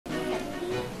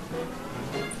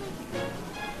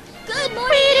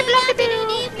afternoon,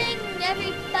 evening,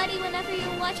 everybody, whenever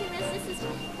you're watching this. This is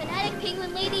Fanatic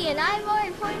Penguin Lady, and I'm more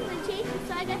important than Jason,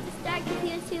 so I got to start because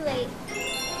he was too late.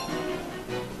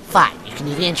 Fine, you can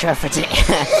do the intro for today.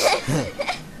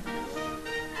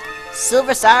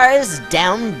 Silver stars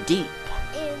down deep.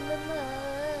 In the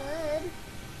mud.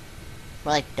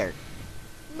 More like dirt.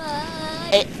 Mud.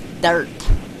 It's dirt.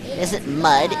 It isn't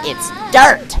mud, it's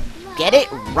dirt. Get it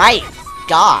right.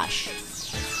 Gosh.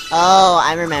 Oh,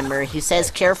 I remember. He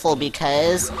says careful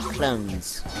because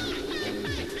clones.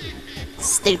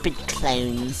 Stupid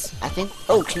clones. I think.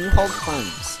 Oh, can you hold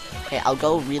clones? Okay, I'll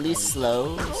go really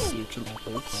slow so you can.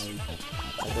 Oops.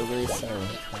 I'll go really slow.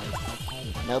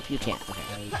 Nope, you can't. Okay.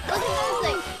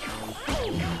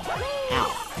 Ow.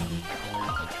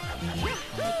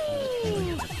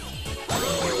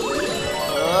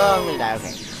 Oh, I'm gonna die.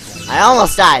 Okay. I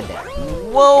almost died there.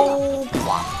 Whoa.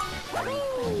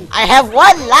 I have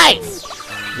one life!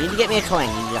 You need to get me a coin.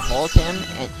 You need to hold him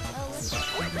and...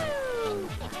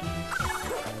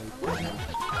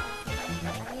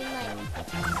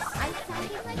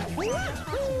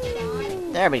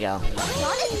 There we go.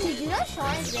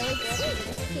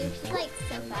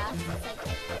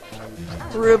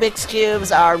 Rubik's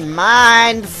Cubes are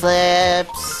mind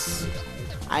flips.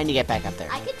 I need to get back up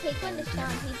there. I could take one to Sean.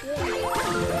 He's doing it.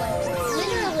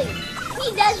 Literally.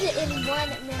 He does it in 1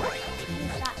 minute.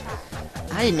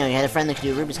 I didn't know you had a friend that could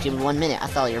do Rubik's Cube in 1 minute. I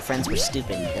thought your friends were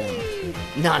stupid.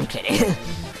 No, I'm kidding.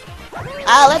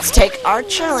 Let's take our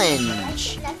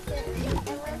challenge.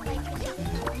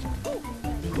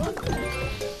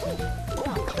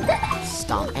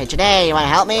 Stomp. Hey, Janae, you wanna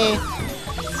help me?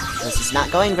 This is not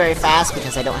going very fast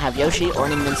because I don't have Yoshi or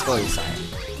an invincibility star.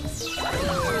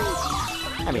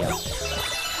 There we go.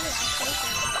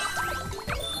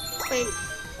 Wait.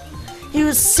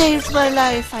 You saved my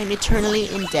life. I'm eternally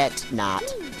in debt. Not.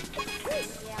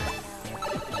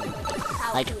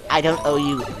 Like, I don't owe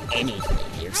you anything.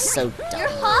 You're so dumb. You're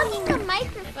hogging the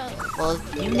microphone. Well,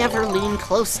 you never lean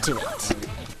close to it.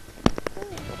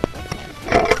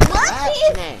 What?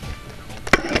 Janae.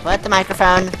 Put the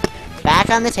microphone back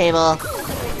on the table.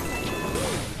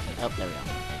 Oh, there we go.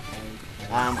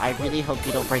 I really hope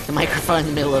you don't break the microphone in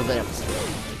the middle of the episode.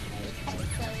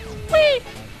 Whee!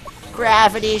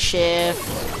 Gravity shift.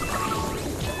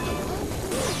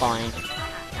 Fine.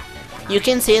 You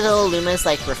can see the little luminous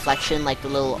like reflection, like the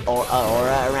little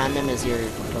aura around them as you're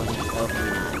going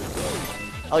over.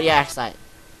 Oh yeah, excellent.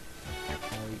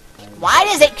 Why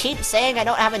does it keep saying I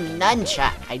don't have a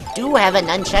nunchuck? I do have a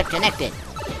nunchuck connected.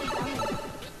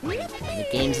 The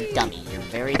game's a dummy. You're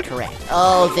very correct.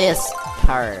 Oh, this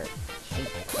part.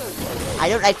 I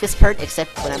don't like this part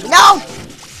except when I'm no.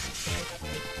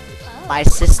 My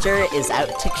sister is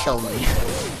out to kill me.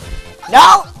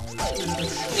 No!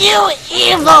 You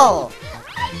evil!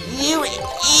 You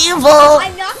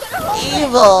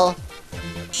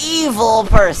evil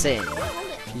person!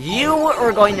 You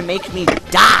are going to make me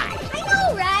die! I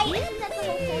know, right?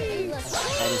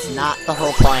 That is not the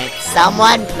whole point.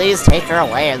 Someone please take her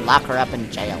away and lock her up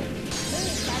in jail.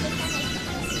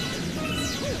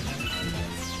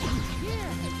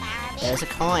 There's a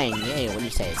coin. Yay, what do you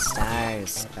say?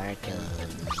 Stars, sparkle.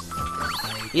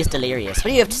 He's delirious. What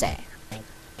do you have to say?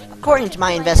 According to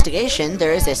my investigation,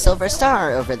 there is a silver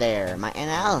star over there. My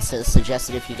analysis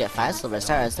suggested if you get 5 silver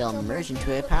stars, they'll merge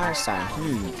into a power star.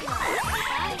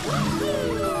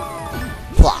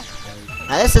 Plop.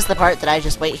 Now this is the part that I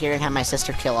just wait here and have my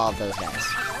sister kill all of those guys.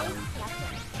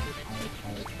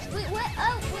 Wait, what?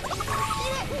 Oh,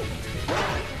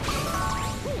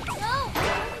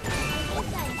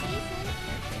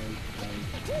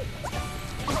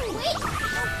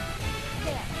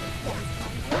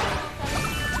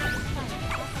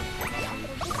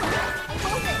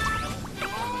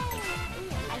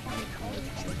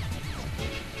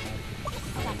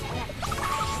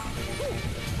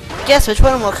 Guess which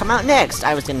one will come out next?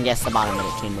 I was gonna guess the bottom, but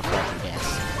it came before I could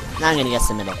guess. Now I'm gonna guess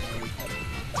the middle.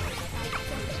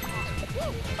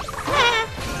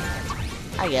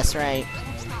 I guess right.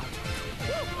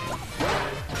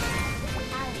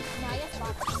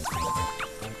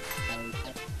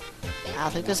 I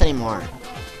don't think there's any more.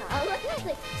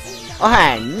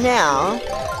 Okay, now,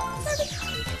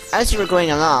 as you are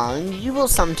going along, you will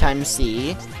sometimes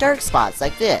see dark spots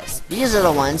like this. These are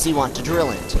the ones you want to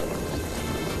drill into.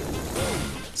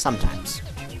 Sometimes.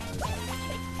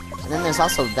 And then there's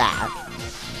also that.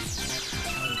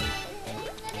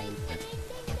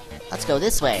 Let's go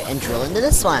this way and drill into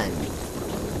this one.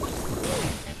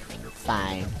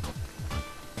 Fine.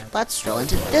 Let's drill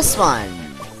into this one.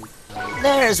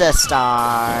 There's a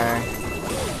star.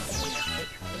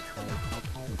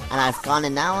 And I've gone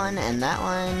in that one and that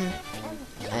one.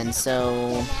 And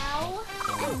so Now,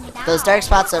 those dark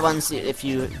spots are ones if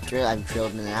you drill. I've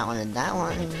drilled into that one and that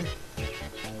one.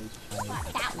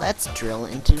 Let's drill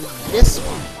into this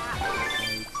one.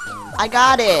 I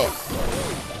got it.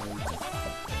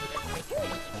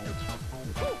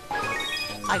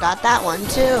 I got that one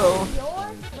too. your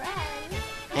friend.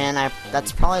 And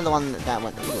that's probably the one that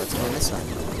went. Ooh, let's go in this one.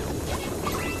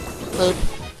 Boop.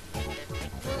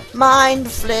 Mind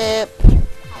flip.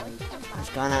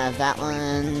 I've gone out of that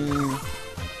one.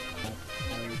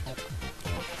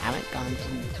 Haven't gone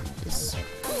into this.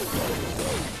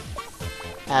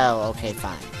 Oh, okay,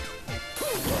 fine. I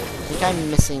think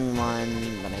I'm missing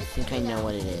one, but I think I know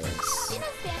what it is. In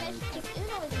Spanish, it's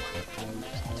uno is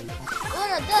one.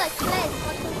 Uno, dos, tres,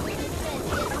 cuatro, cinco,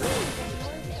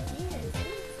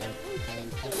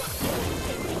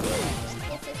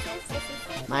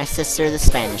 My sister, the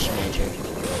Spanish major.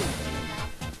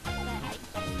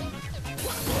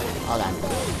 Hold on.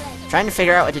 Trying to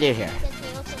figure out what to do here.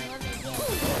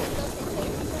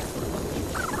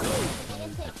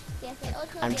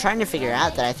 I'm trying to figure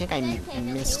out that I think I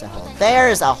missed a hole.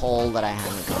 There's a hole that I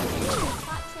haven't gone into.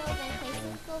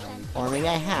 Or maybe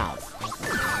I have.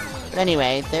 But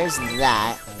anyway, there's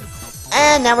that.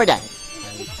 And now we're done.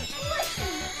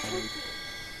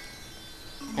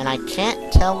 And I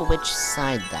can't tell which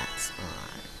side that's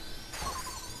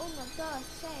on.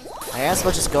 I guess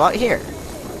we'll just go out here.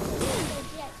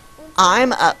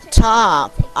 I'm up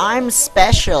top. I'm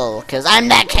special, because I'm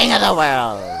the king of the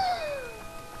world.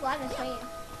 Well, I'm a queen.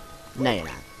 No, you're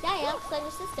not. Yeah, I am, because I'm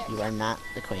your sister. You are not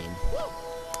the queen.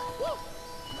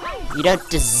 You don't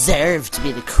deserve to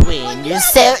be the queen. You're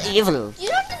so evil. You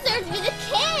don't deserve to be the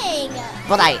king.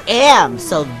 But I am,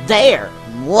 so there.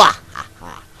 Mwah.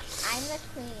 I'm the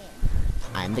queen.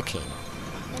 I'm the king.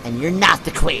 And you're not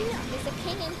the queen. There's a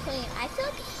king and queen. I feel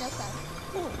like it's Snowcone.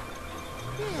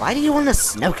 Why do you want a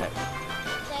snow cone?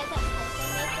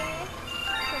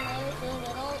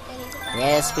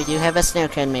 Yes, we do have a snow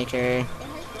cone maker.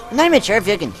 I'm not even sure if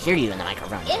you can hear you in the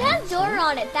microphone. It has door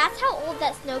on it. That's how old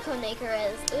that snow cone maker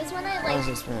is. It was when I Or like,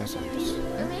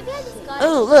 maybe I just got.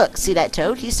 oh, look, see that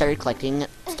toad? He started collecting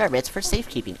star bits for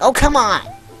safekeeping. Oh, come on!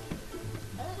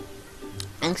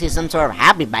 I think he's some sort of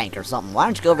happy bank or something. Why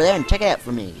don't you go over there and check it out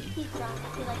for me? He's drunk.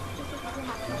 He likes to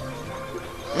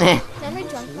happy. Remember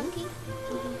Drunk Monkey?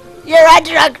 You're a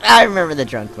drunk. I remember the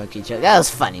drunk monkey joke. That was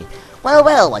funny. Well,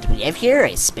 well, what do we have here?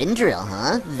 A spin drill,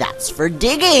 huh? That's for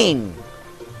digging.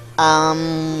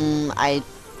 I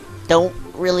don't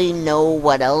really know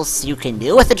what else you can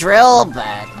do with a drill, but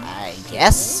I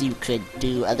guess you could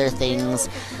do other things.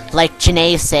 Like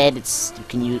Janae said, you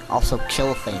can also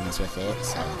kill things with it.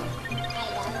 So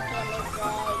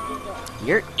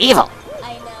you're evil.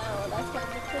 I know. That's why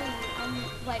I'm the queen. I'm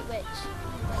White Witch.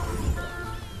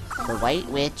 The White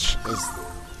Witch is.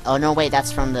 Oh no, wait,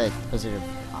 that's from the Wizard of.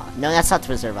 No, that's not the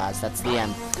Wizard of Oz. That's the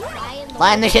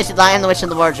Lion the Kitchen, Lion the Witch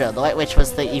and the Wardrobe. The White Witch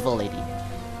was the evil lady.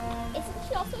 Isn't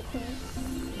she also a queen?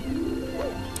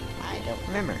 I don't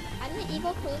remember. I'm the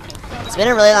evil queen. It's been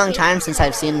a really long time since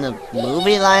I've seen the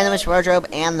movie Lion the Witch Wardrobe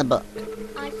and the book.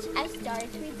 I started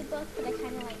to read the book, but I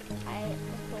kind of like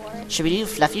before. Should we do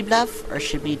Fluffy Bluff or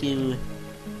should we do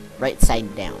right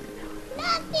side down?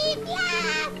 Fluffy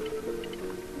Bluff!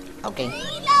 Okay.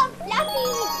 We love Fluffy!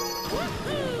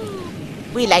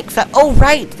 We like oh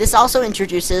right! This also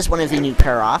introduces one of the new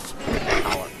power offs.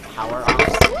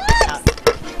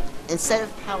 Instead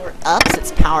of power ups,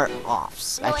 it's power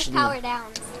offs. No, Actually, it's power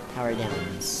downs. power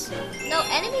downs. No,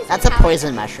 enemies That's are a power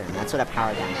poison mushroom. That's what a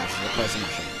power down is. A poison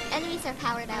mushroom. Enemies are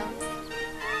power downs.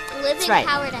 Living That's right.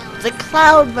 power downs. The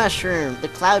cloud mushroom, the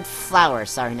cloud flower,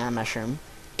 sorry, not a mushroom,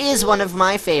 is one of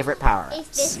my favorite power Is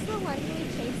ups. this the one where we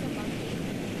chase a monkey?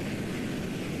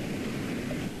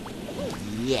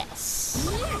 Yes.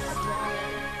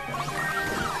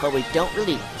 But we don't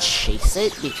really chase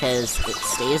it because it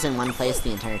stays in one place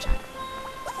the entire time.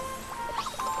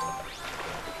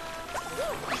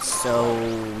 So,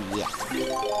 yeah.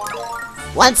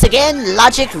 Once again,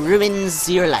 logic ruins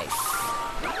your life.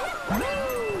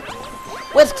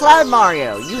 With Cloud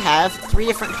Mario, you have 3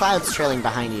 different clouds trailing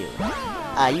behind you.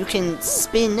 You can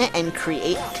spin and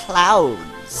create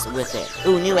clouds with it.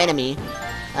 Ooh, new enemy.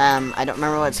 I don't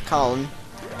remember what it's called.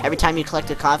 Every time you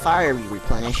collect a cloud flower, you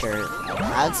replenish your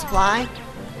cloud supply.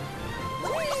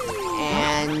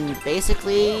 And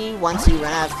basically, once you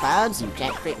run out of clouds, you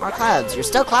can't create more clouds. You're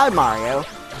still Cloud Mario,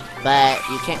 but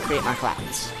you can't create more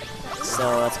clouds.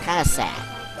 So it's kind of sad.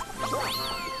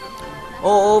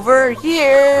 Over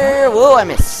here! Whoa, I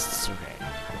missed.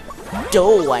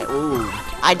 Ooh,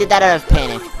 I did that out of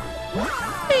panic.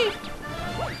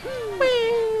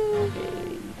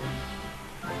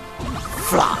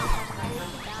 Fly!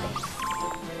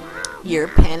 You're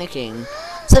panicking.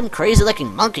 Some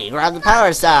crazy-looking monkey grabbed the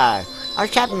power star. Our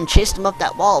captain chased him up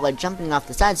that wall by jumping off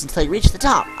the sides until he reached the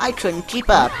top. I couldn't keep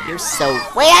up. You're so...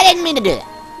 Wait, I didn't mean to do that.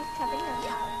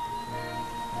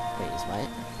 Wait, what?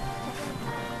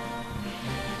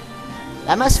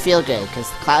 That must feel good, because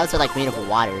the clouds are, like, made of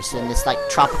water. So in this, like,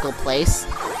 tropical place,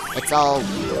 it's all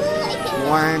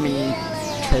warm and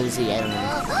cozy. I don't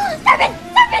know.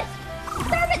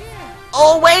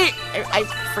 Oh, wait! I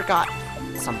forgot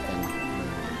something.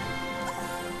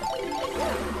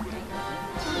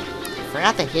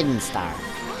 Forgot the hidden star.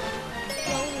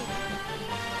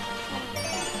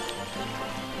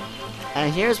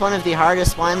 And here's one of the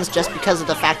hardest ones just because of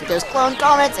the fact that there's clone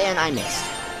comets and I missed.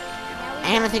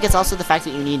 And I think it's also the fact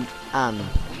that you need,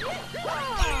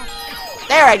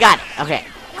 There, I got it! Okay.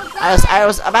 I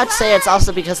was about to say it's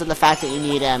also because of the fact that you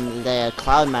need, the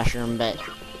cloud mushroom, but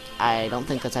I don't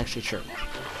think that's actually true.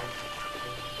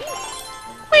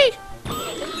 Wait!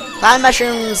 Cloud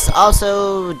mushrooms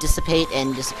also dissipate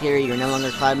and disappear. You're no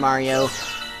longer Cloud Mario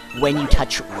when you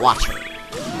touch water.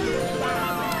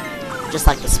 Just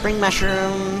like the spring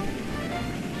mushroom.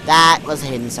 That was a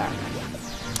hidden star.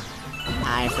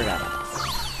 I forgot about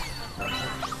that.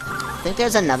 I think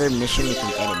there's another mission we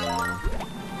can get it in though.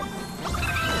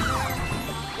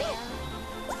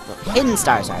 Look, hidden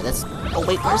stars are. That's. Oh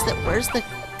wait, where's the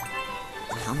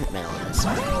helmet medal in this?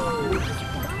 I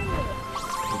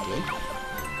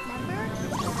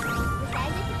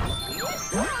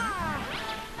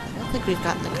don't think we've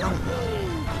gotten the comet medal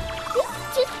yet.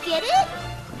 Just get it?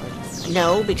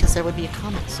 No, because there would be a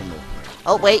comet symbol.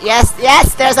 Oh wait, yes,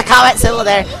 there's a comet symbol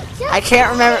there. I can't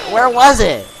remember, where was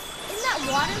it? Isn't that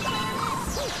water?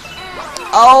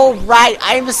 Oh right,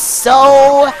 I'm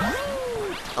so...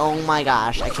 Oh my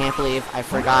gosh, I can't believe I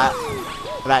forgot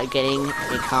about getting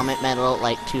a comet medal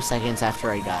like 2 seconds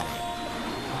after I got it.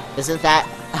 Isn't that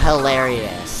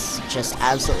hilarious? Just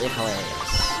absolutely hilarious.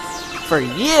 For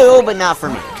you, but not for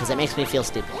me, because it makes me feel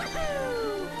stupid.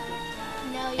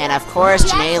 And of course,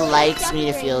 Janae likes me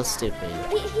to feel stupid.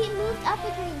 He moved up a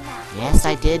grade in math. Yes,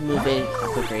 I did move it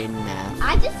up a grade in math.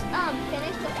 I just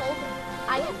finished the whole.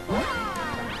 I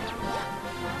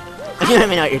don't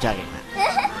even know what you're talking about.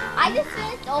 I just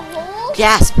finished the whole.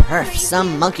 Gasp, Herf!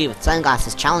 Some monkey with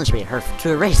sunglasses challenged me, Herf,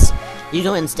 to a race. You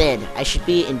go instead. I should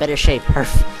be in better shape,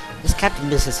 Herf. This captain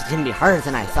business is gonna be harder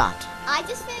than I thought. I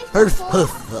just finished. Herf, the whole,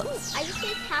 hoof. I just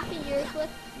finished half a year's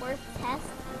worth test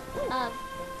of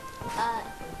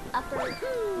upper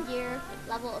year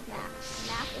level of math.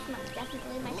 Math is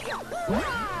definitely my strong point.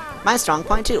 My strong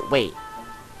point too. Wait,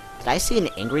 did I see an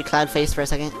angry cloud face for a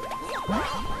second?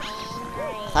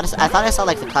 I thought I saw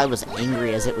like the cloud was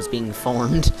angry as it was being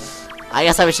formed. I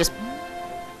guess I was just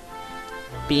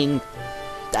being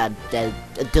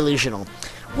delusional.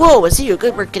 Whoa, is you?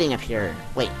 Good work getting up here.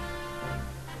 Wait,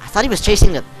 I thought he was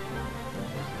chasing the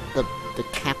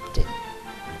captain.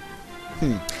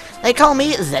 They call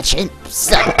me the chimp.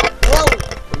 So, whoa!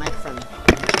 The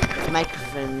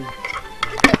microphone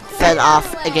fell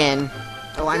off again.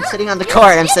 Oh, I'm sitting on the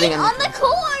cord. I'm sitting on the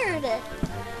cord.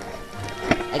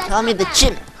 They call me the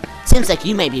chimp. Seems like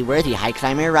you may be worthy high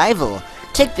climber rival.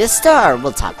 Take this star.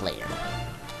 We'll talk later.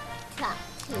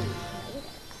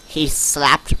 He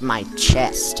slapped my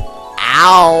chest.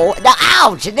 Ow! No,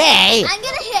 ow, Janae! I'm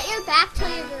gonna hit your back till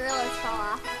your gorillas fall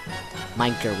off. My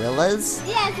gorillas?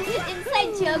 Yeah, this is an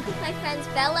inside joke with my friends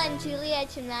Bella and Julia at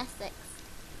gymnastics.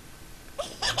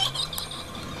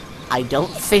 I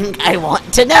don't think I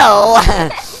want to know.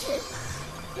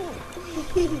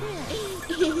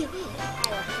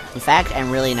 In fact, I'm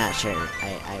really not sure.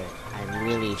 I'm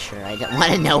really sure. I don't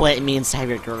want to know what it means to have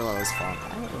your gorillas fall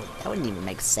off. That wouldn't even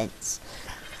make sense.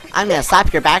 I'm gonna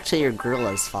slap your back till your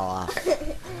gorillas fall off.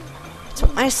 That's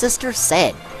what my sister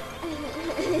said.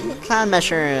 Clown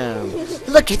mushroom.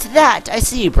 Look at that! I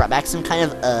see you brought back some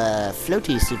kind of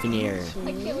floaty souvenir.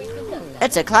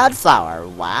 It's a cloud flower.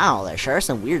 Wow, there sure is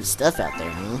some weird stuff out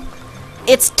there, huh?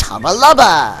 It's Tubba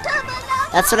Lubba.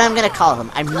 That's what I'm gonna call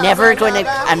him. I'm never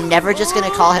just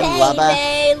gonna call him Lubba.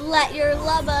 They let your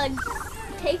Lubba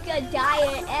take a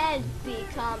diet and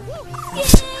become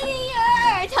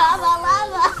skinnier. Tubba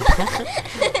Lubba.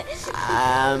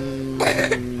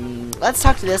 Let's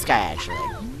talk to this guy actually.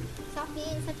 Stop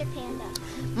being such a panda.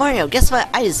 Mario, guess what?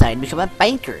 I decided to become a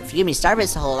banker. If you give me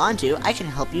starbits to hold on to, I can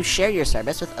help you share your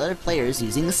starbits with other players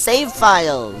using save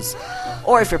files.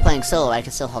 Or if you're playing solo, I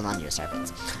can still hold on to your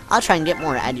starbits. I'll try and get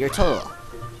more out of your total.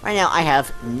 Right now, I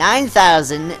have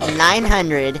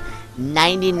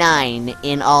 9,999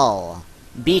 in all.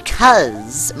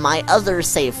 Because my other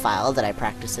save file that I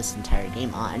practiced this entire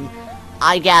game on,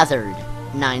 I gathered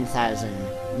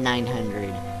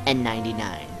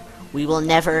 9,999. we will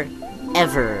never,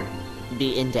 ever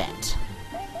be in debt.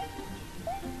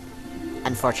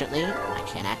 Unfortunately, I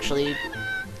can't actually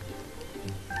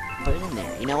put it in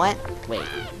there. You know what? Wait.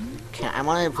 I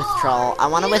want to withdraw. I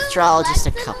want to withdraw just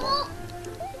a couple.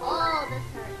 Oh, this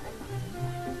hurts.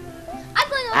 I'm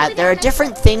going over There are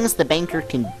different things the banker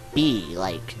can be,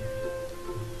 like...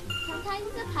 Sometimes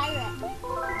he's a pirate.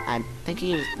 I think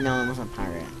he was... No, he wasn't a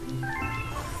pirate.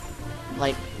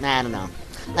 Like, nah, I don't know.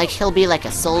 Like, he'll be like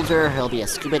a soldier, he'll be a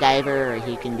scuba diver, or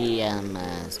he can be,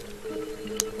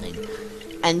 thing.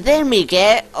 And then we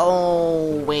get...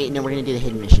 Oh, wait, no, we're gonna do the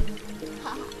hidden mission.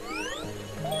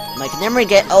 Like, then we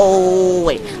get... Oh,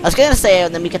 wait. I was gonna say,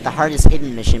 then we get the hardest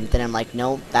hidden mission, but then I'm like,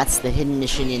 no, that's the hidden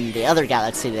mission in the other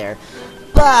galaxy there.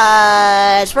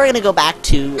 But we're gonna go back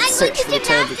to search for the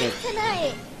toad.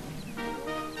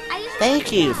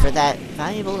 Thank you for that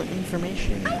valuable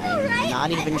information. I'm not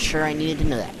even sure I needed to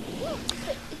know that.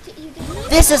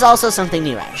 This is also something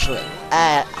new, actually.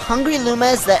 Hungry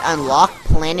Lumas that unlock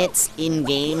planets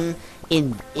in-game,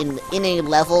 in a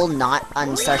level not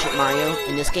on Starship Mario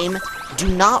in this game, do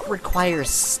not require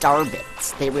star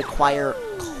bits. They require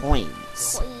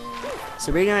coins.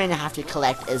 So we're going to have to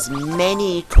collect as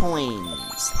many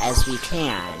coins as we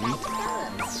can.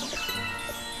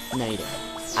 No, you didn't.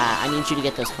 I need you to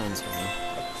get those coins for me.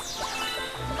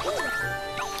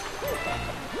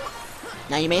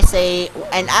 Now you may say,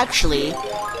 and actually,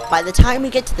 by the time we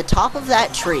get to the top of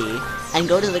that tree and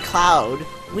go to the cloud,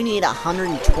 we need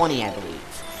 120, I believe.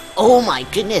 Oh my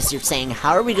goodness, you're saying,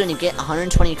 how are we going to get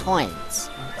 120 coins?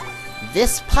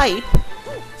 This pipe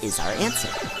is our answer.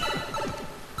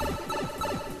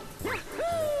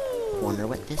 Wonder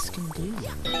what this can do.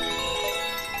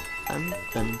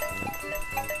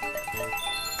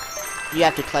 You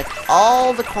have to collect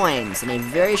all the coins in a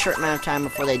very short amount of time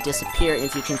before they disappear.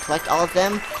 If you can collect all of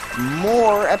them,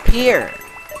 more appear.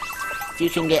 If you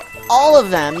can get all of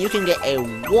them, you can get a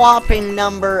whopping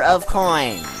number of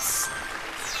coins.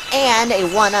 And a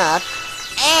 1-up,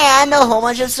 and a whole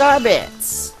bunch of star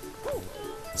bits.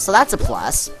 So that's a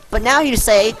plus. But now you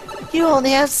say, you only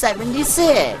have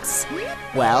 76.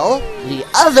 Well, the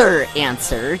other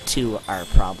answer to our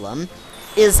problem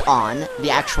is on the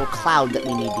actual cloud that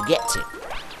we need to get to.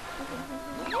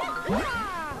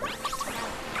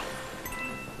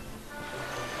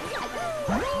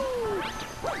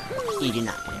 You do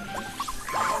not get it.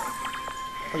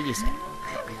 What do you say?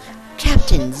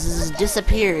 Captains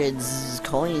disappeared.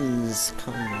 Coins.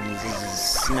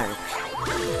 Snark.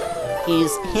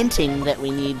 He's hinting that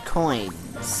we need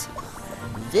coins.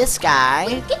 This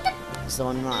guy is the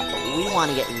one we want, but we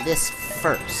want to get this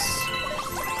first.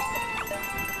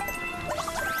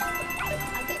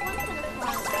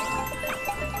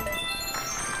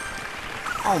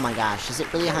 Oh my gosh, is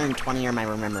it really 120 or am I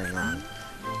remembering wrong?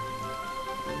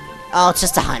 Oh, it's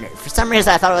just 100. For some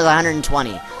reason I thought it was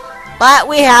 120. But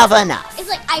we have enough. It's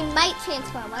like, I might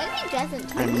transform. What if he doesn't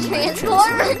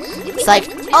transform? It's like,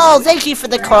 oh, thank you for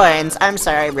the coins. I'm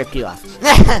sorry I ripped you off.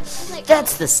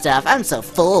 That's the stuff. I'm so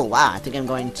full. Wow, I think I'm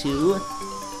going to...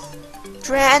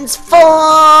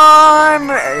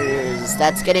 Transformers!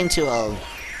 That's getting too old.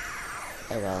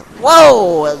 Oh well.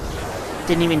 Whoa!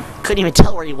 Couldn't even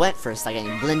tell where he went for a second.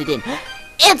 He blended in.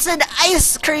 It's an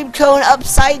ice cream cone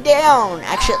upside down!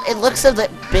 Actually, it looks a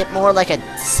bit more like a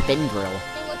spin drill.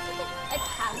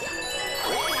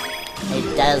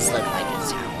 It does look like a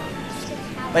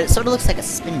tower. But it sort of looks like a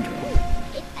spin drill.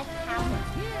 It's a tower.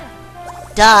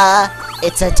 Duh!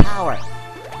 It's a tower.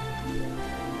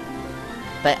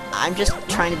 But I'm just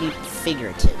trying to be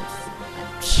figurative.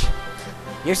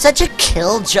 You're such a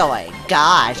killjoy.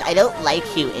 Gosh, I don't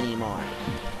like you anymore.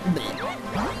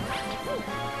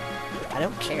 I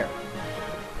don't care.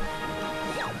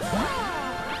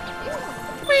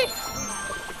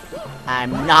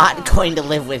 I'm not going to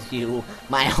live with you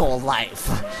my whole life.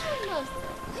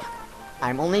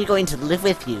 I'm only going to live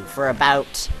with you for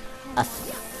about a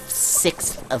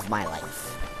sixth of my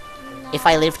life. If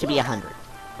I live to be 100.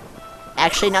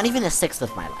 Actually, not even a sixth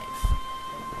of my life.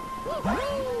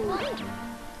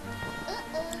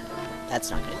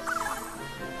 That's not good.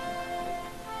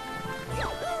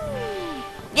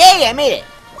 Yay, I made it!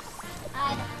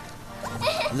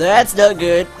 That's not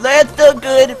good. That's not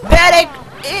good. Panic!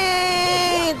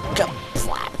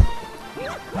 Flap.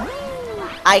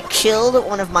 I killed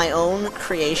one of my own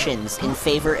creations in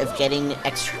favor of getting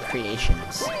extra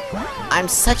creations. I'm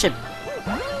such a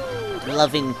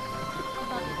loving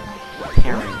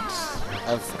parent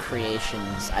of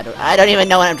creations. I don't even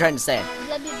know what I'm trying to say.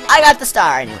 I got the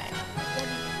star anyway.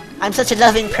 I'm such a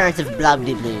loving parent of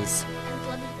blubbly blues.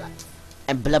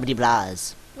 And blubbly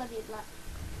blahs.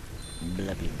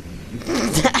 Blubby.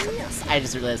 I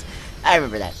just realized. I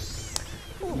remember that.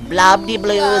 Blobdy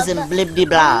blues and blibdy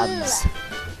blobs.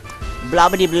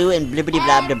 Blobbity blue and blibbity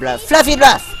blobda bluff. Fluffy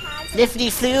bluff! Nifty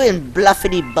flu and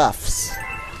bluffity buffs.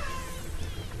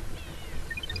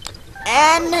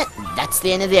 And that's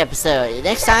the end of the episode.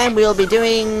 Next time we'll be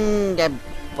doing...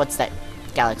 what's that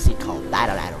galaxy called? I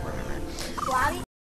don't know.